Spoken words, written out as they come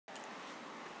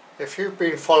If you've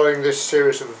been following this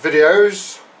series of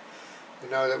videos,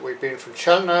 you know that we've been from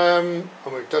Cheltenham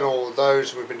and we've done all of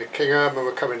those. We've been to Kingham and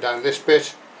we're coming down this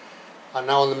bit, and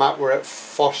now on the map we're at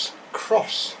Foss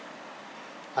Cross.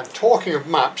 And talking of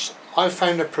maps, I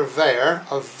found a purveyor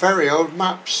of very old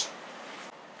maps.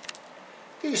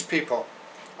 These people,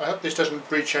 I hope this doesn't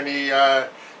breach any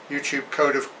YouTube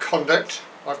code of conduct.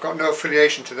 I've got no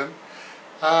affiliation to them.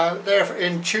 They're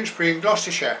in Tewkesbury in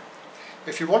Gloucestershire.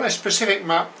 If you want a specific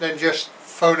map, then just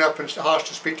phone up and ask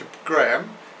to speak to Graham,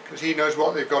 because he knows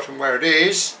what they've got and where it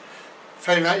is.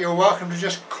 Failing that, you're welcome to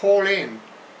just call in.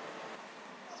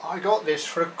 I got this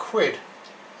for £1,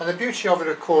 and the beauty of it,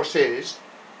 of course, is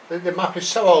that the map is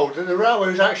so old that the railway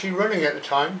was actually running at the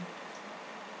time,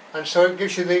 and so it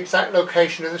gives you the exact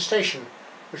location of the station,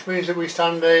 which means that we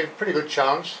stand a pretty good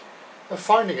chance of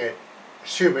finding it,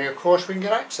 assuming, of course, we can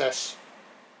get access.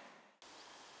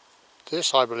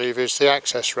 This, I believe, is the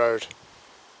access road.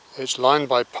 It's lined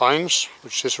by pines,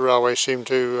 which this railway seemed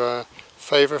to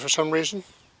favour for some reason.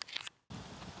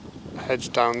 Heads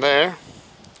down there.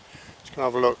 Let's go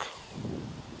have a look.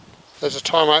 There's a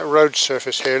tarmac road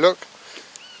surface here, look.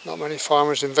 Not many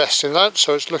farmers invest in that,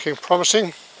 so it's looking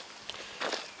promising.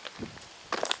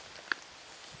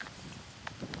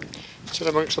 Sit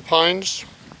amongst the pines.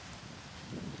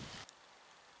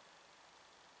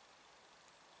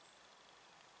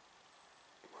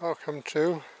 Welcome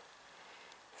to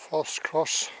Foss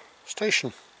Cross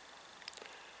station.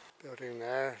 Building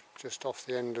there, just off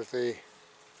the end of the...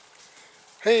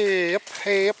 Hey up,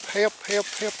 hey up, hey up, hey up,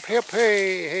 hey up, hey up,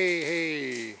 hey, hey,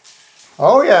 hey.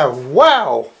 Oh yeah,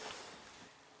 wow!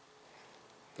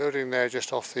 Building there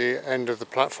just off the end of the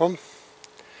platform.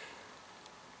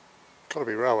 Gotta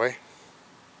be railway.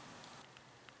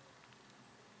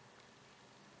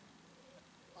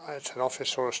 It's an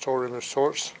office or a storeroom of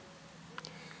sorts.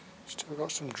 Still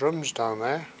got some drums down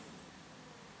there.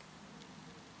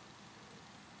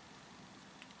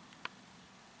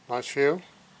 Nice view.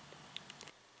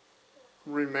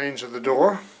 Remains of the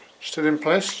door still in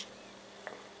place.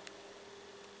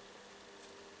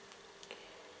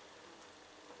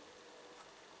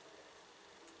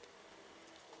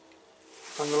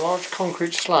 And the large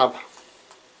concrete slab.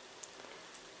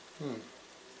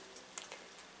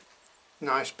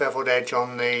 Nice beveled edge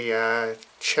on the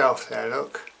shelf there,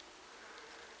 look.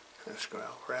 That's got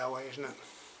a railway, isn't it?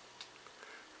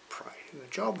 Pride in the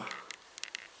job.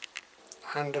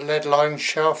 And a lead lined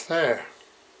shelf there.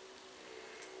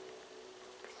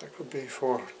 That could be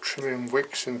for trimming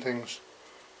wicks and things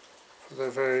for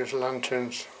their various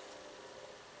lanterns.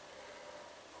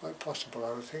 Quite possible,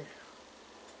 I would think.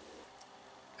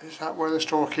 Is that where the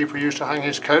storekeeper used to hang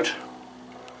his coat?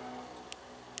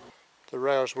 The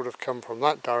rails would have come from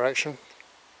that direction.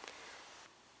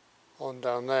 On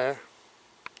down there.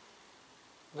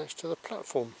 Next to the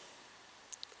platform.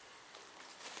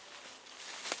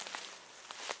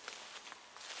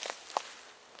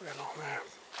 Way along there.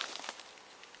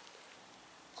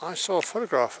 I saw a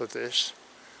photograph of this,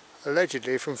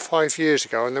 allegedly from 5 years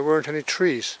ago, and there weren't any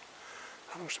trees.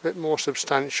 That looks a bit more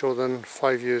substantial than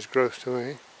 5 years growth to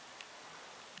me.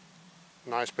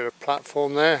 Nice bit of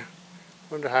platform there.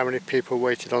 Wonder how many people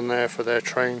waited on there for their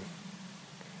train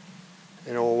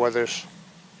in all weathers.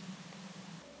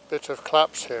 Bit of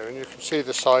claps here, and you can see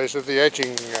the size of the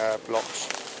edging blocks.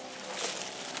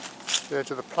 The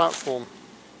edge of the platform.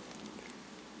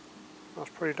 That's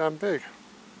pretty damn big.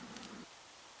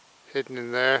 Hidden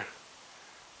in there,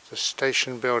 the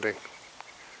station building,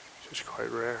 which is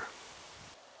quite rare.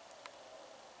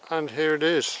 And here it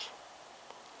is,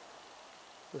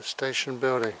 the station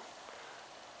building.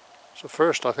 It's the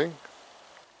first, I think.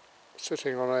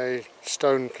 Sitting on a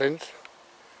stone plinth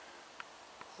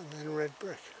and then red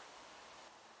brick.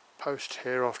 Post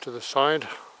here off to the side.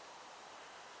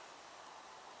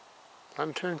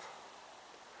 Lantern.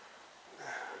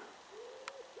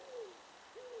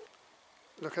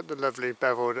 Look at the lovely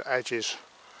beveled edges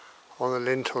on the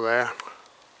lintel there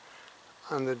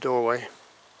and the doorway.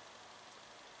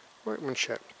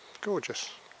 Workmanship, gorgeous.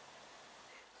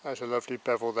 There's a lovely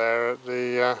bevel there at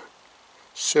the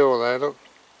sill there, look.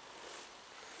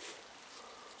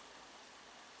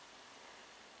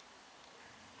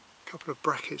 Couple of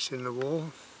brackets in the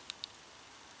wall.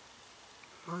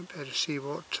 Might be able to see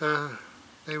what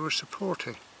they were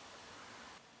supporting.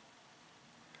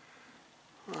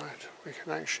 Right, we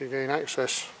can actually gain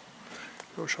access.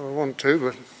 Not sure I want to,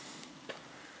 but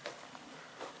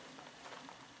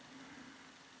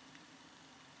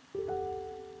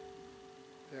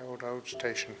the old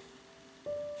station.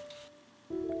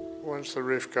 Once the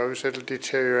roof goes, it'll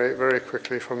deteriorate very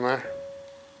quickly from there.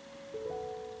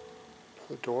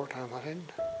 The door down that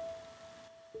end.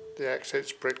 The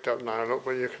exit's bricked up now, look,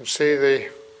 but you can see the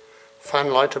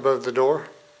fan light above the door,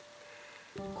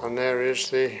 and there is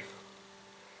the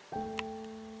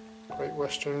Great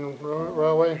Western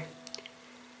Railway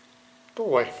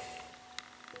doorway,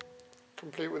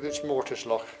 complete with its mortise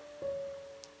lock.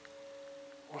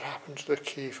 What happened to the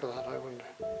key for that, I wonder?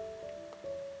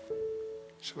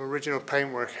 Some original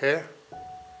paintwork here,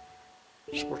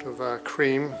 sort of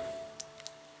cream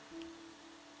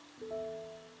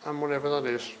and whatever that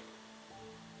is.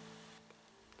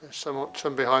 There's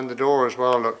some behind the door as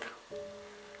well, look.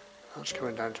 That's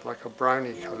coming down to like a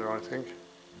brownie colour, I think.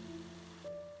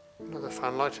 Another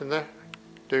fan light in there,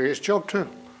 doing its job too,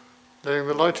 letting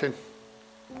the light in.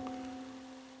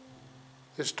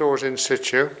 This door's in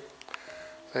situ.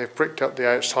 They've bricked up the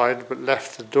outside but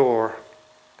left the door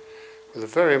with a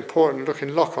very important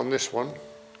looking lock on this one.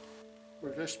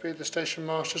 Would this be the station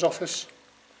master's office?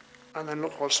 And then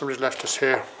look what somebody's left us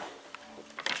here.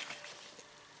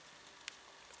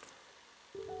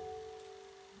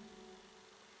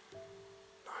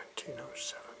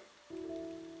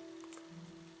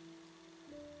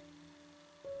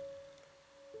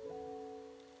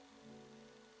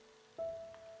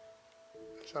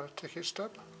 Is that a ticket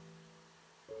stub?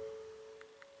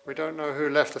 We don't know who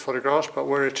left the photographs, but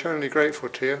we're eternally grateful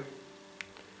to you.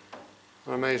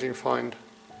 An amazing find.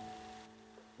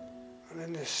 And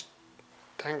in this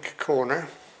dank corner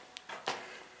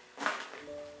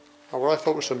are what I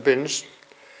thought were some bins.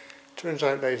 Turns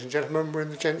out, ladies and gentlemen, we're in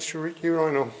the gents'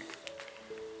 urinal.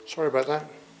 Sorry about that.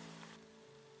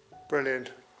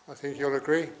 Brilliant. I think you'll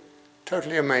agree.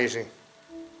 Totally amazing.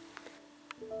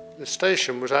 The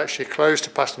station was actually closed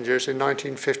to passengers in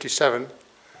 1957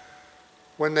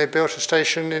 when they built a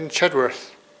station in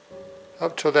Chedworth.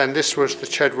 Up till then this was the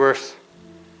Chedworth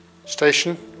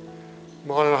station, a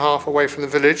mile and a half away from the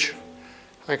village,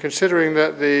 and considering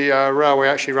that the railway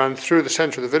actually ran through the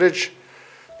centre of the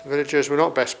villagers were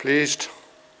not best pleased,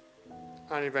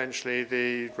 and eventually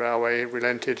the railway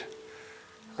relented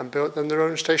and built them their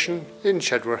own station in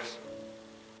Chedworth.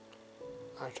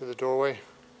 Out of the doorway,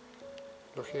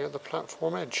 looking at the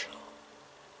platform edge.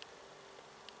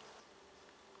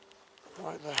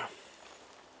 Right there.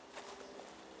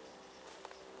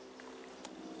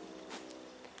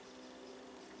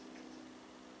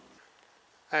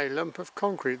 A lump of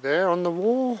concrete there on the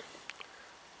wall.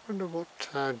 Wonder what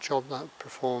job that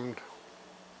performed.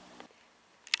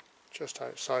 Just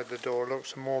outside the door, look,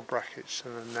 some more brackets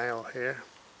and a nail here.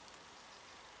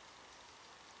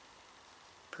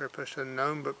 Purpose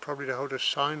unknown, but probably to hold a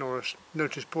sign or a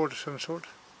notice board of some sort.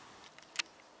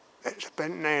 It's a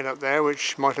bent nail up there,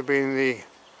 which might have been the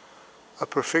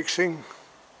upper fixing.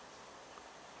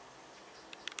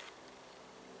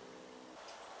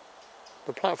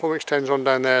 The platform extends on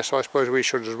down there, so I suppose we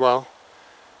should as well.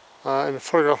 In the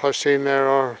photograph I've seen there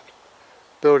are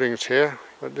buildings here,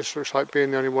 but this looks like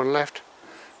being the only one left.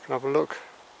 Can have a look.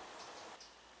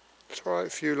 It's alright, a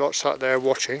few lots sat there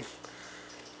watching.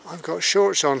 I've got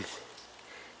shorts on.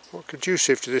 Not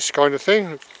conducive to this kind of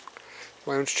thing.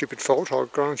 My own stupid fault, I'll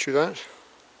grant you that.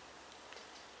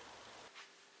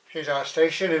 Here's our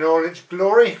station in all its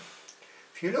glory.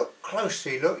 If you look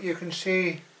closely, look, you can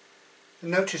see the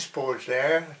notice boards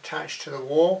there attached to the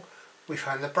wall. We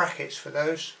found the brackets for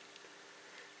those.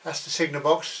 That's the signal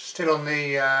box, still on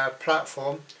the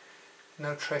platform.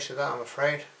 No trace of that, I'm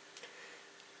afraid.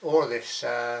 All of this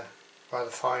rather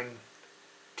fine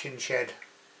tin shed.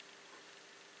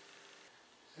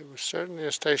 It was certainly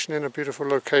a station in a beautiful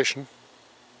location.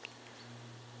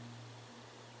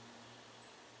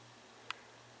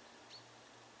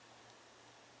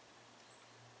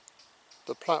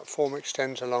 The platform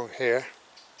extends along here.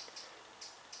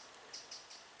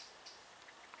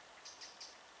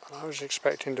 And I was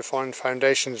expecting to find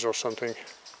foundations or something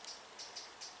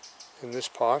in this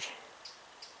part.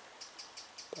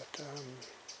 But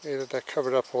either they're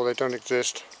covered up or they don't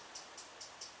exist.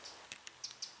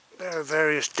 There are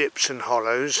various dips and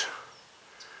hollows,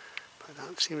 but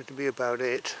that seems to be about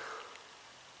it.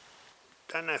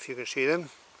 Don't know if you can see them.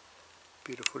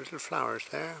 Beautiful little flowers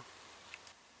there.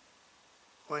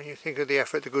 When you think of the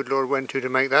effort the good Lord went to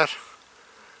make that,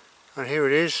 and here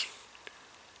it is,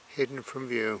 hidden from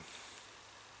view.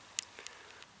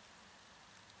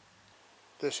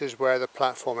 This is where the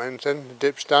platform ends then, it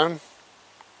dips down.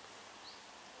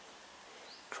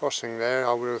 Crossing there,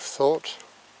 I would have thought.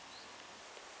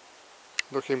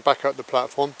 Looking back at the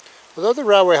platform, although the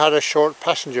railway had a short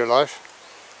passenger life,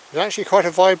 it's actually quite a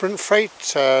vibrant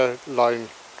freight line,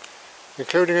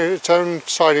 including its own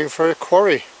siding for a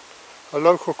quarry, a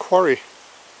local quarry.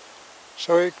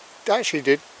 So it actually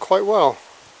did quite well,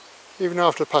 even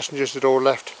after passengers had all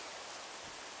left.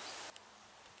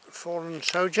 fallen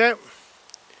soja,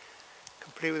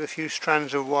 complete with a few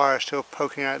strands of wire still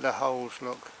poking out the holes,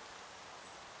 look.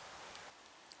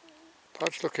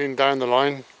 That's looking down the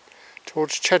line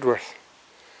towards Chedworth.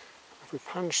 If we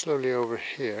pan slowly over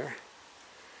here,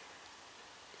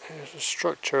 there's a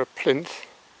structure, a plinth.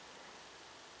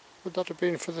 Would that have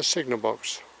been for the signal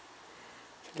box?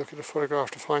 Look at the photograph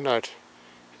to find out.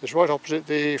 It's right opposite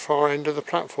the far end of the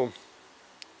platform.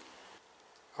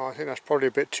 Oh, I think that's probably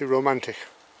a bit too romantic.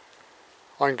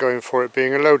 I'm going for it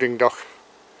being a loading dock,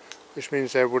 which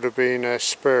means there would have been a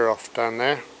spur off down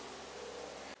there.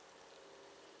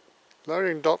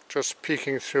 Loading dock just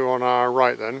peeking through on our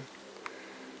right then,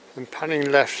 and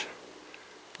panning left,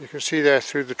 you can see there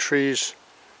through the trees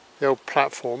the old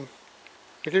platform.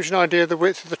 It gives you an idea of the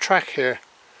width of the track here.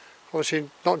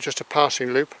 Obviously not just a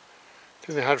passing loop, I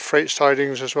think they had freight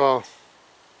sidings as well.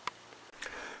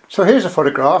 So here's a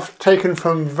photograph taken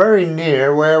from very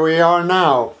near where we are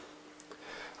now,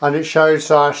 and it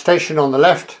shows our station on the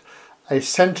left, a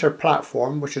centre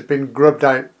platform which has been grubbed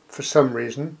out for some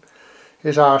reason.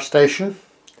 Here's our station,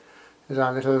 there's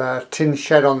our little tin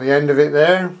shed on the end of it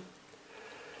there.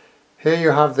 Here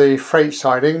you have the freight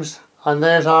sidings, and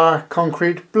there's our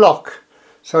concrete block,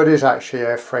 so it is actually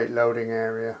a freight loading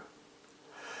area.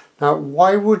 Now,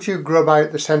 why would you grub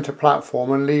out the centre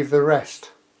platform and leave the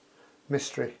rest?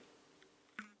 Mystery.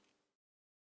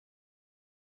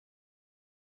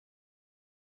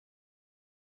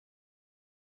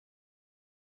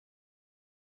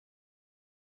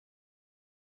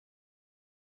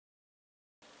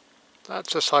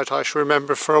 That's a site I shall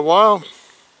remember for a while.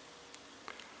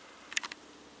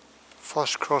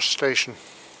 Foss Cross station.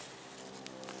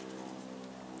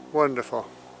 Wonderful.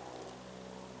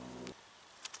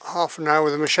 Half an hour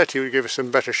with a machete would give us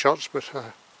some better shots, but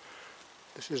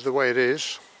this is the way it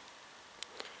is.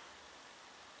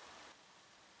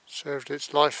 Served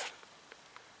its life,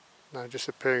 now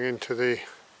disappearing into the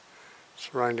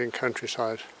surrounding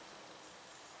countryside.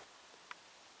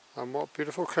 And what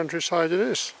beautiful countryside it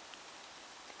is.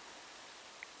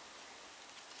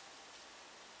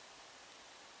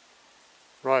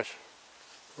 Right,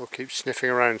 we'll keep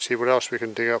sniffing around and see what else we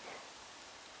can dig up.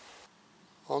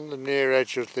 On the near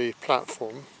edge of the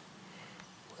platform,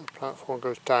 where the platform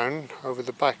goes down, over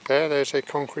the back there's a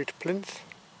concrete plinth.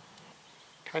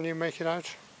 Can you make it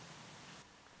out?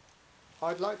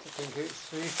 I'd like to think it's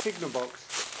the signal box,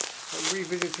 but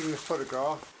revisiting the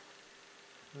photograph,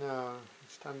 no,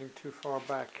 it's standing too far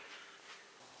back.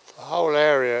 The whole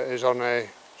area is on a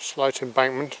slight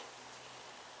embankment,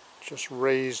 just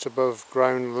raised above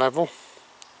ground level,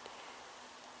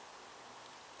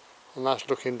 and that's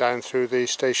looking down through the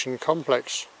station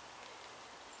complex.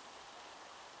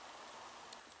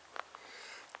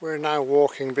 We're now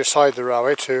walking beside the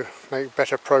railway to make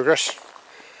better progress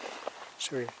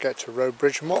so we can get to road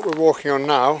bridge, and what we're walking on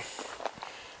now,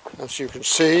 as you can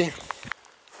see,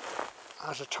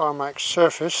 has a tarmac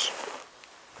surface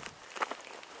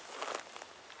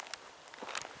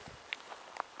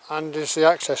and is the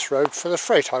access road for the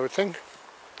freight, I would think.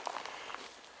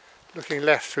 Looking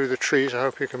left through the trees, I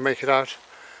hope you can make it out.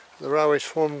 The railway's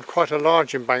formed quite a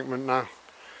large embankment now.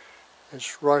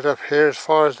 It's right up here as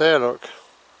far as there, look.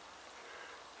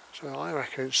 So I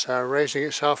reckon it's raising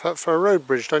itself up for a road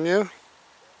bridge, don't you?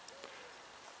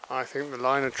 I think the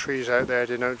line of trees out there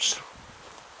denotes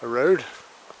a road,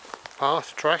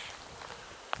 path, track.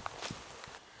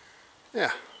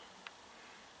 Yeah,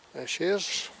 there she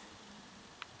is.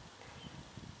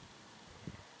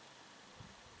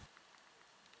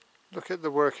 Look at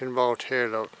the work involved here,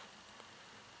 look.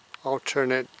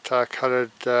 Alternate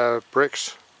coloured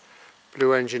bricks,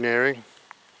 blue engineering,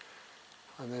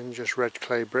 and then just red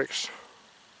clay bricks.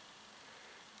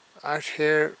 Out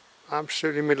here,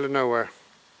 absolutely middle of nowhere.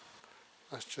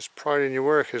 That's just pride in your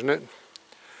work, isn't it?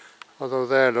 Although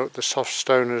there, look, the soft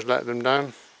stone has let them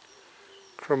down,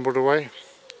 crumbled away.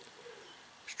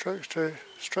 Structure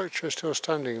is still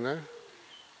standing though.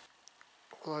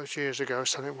 All those years ago,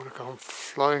 something would have gone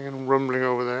flying and rumbling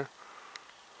over there.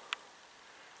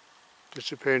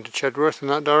 Disappearing to Chedworth in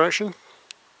that direction.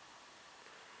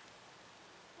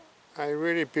 A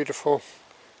really beautiful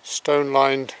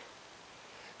stone-lined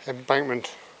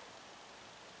embankment.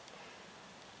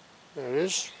 There it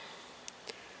is.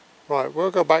 Right,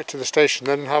 we'll go back to the station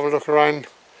then and have a look around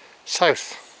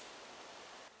south.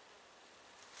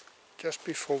 Just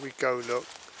before we go, look.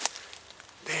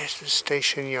 There's the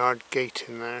station yard gate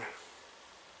in there.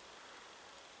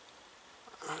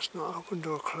 That's not opened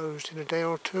or closed in a day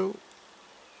or two.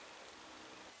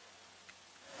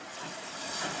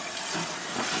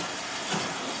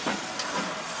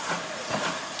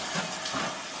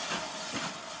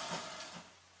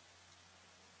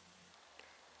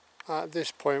 At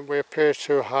this point we appear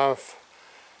to have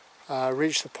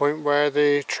reached the point where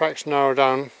the tracks narrow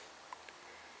down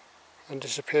and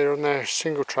disappear on their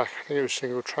single track. I think it was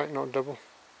single track, not double.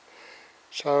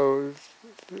 So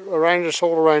around us,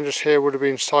 all around us here would have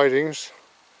been sidings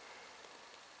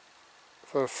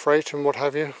for freight and what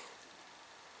have you,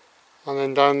 and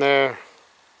then down there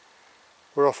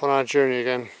we're off on our journey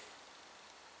again.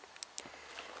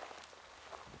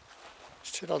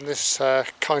 Still on this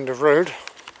kind of road,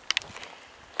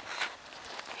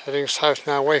 heading south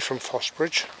now away from Foss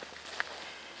Bridge.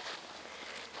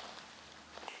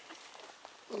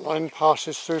 The line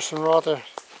passes through some rather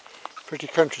pretty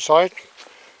countryside.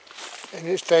 In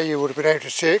its day you would have been able to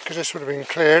see it because this would have been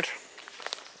cleared.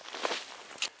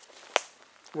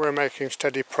 We're making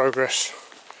steady progress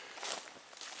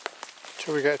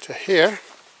till we get to here,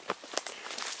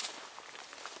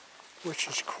 which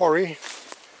is quarry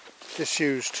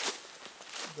Disused.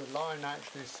 The line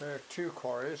actually served two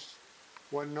quarries,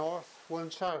 one north, one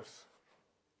south.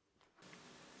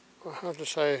 I have to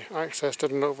say access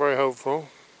didn't look very hopeful.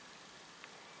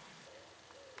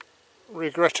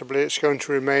 Regrettably it's going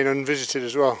to remain unvisited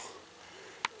as well.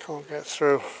 Can't get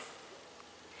through.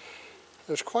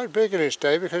 It was quite big in its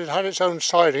day because it had its own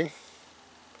siding.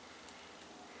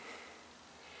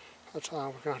 But we're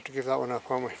going to have to give that one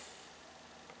up, aren't we?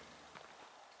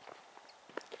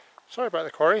 Sorry about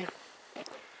the quarry.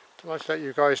 Don't like to let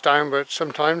you guys down, but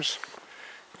sometimes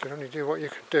you can only do what you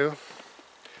can do.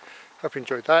 Hope you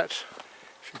enjoyed that.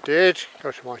 If you did,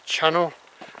 go to my channel,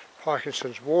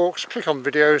 Parkinson's Walks, click on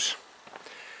videos,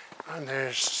 and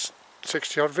there's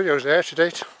 60 odd videos there to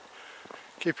date.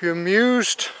 Keep you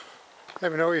amused.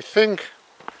 Let me know what you think.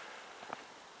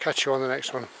 Catch you on the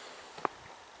next one.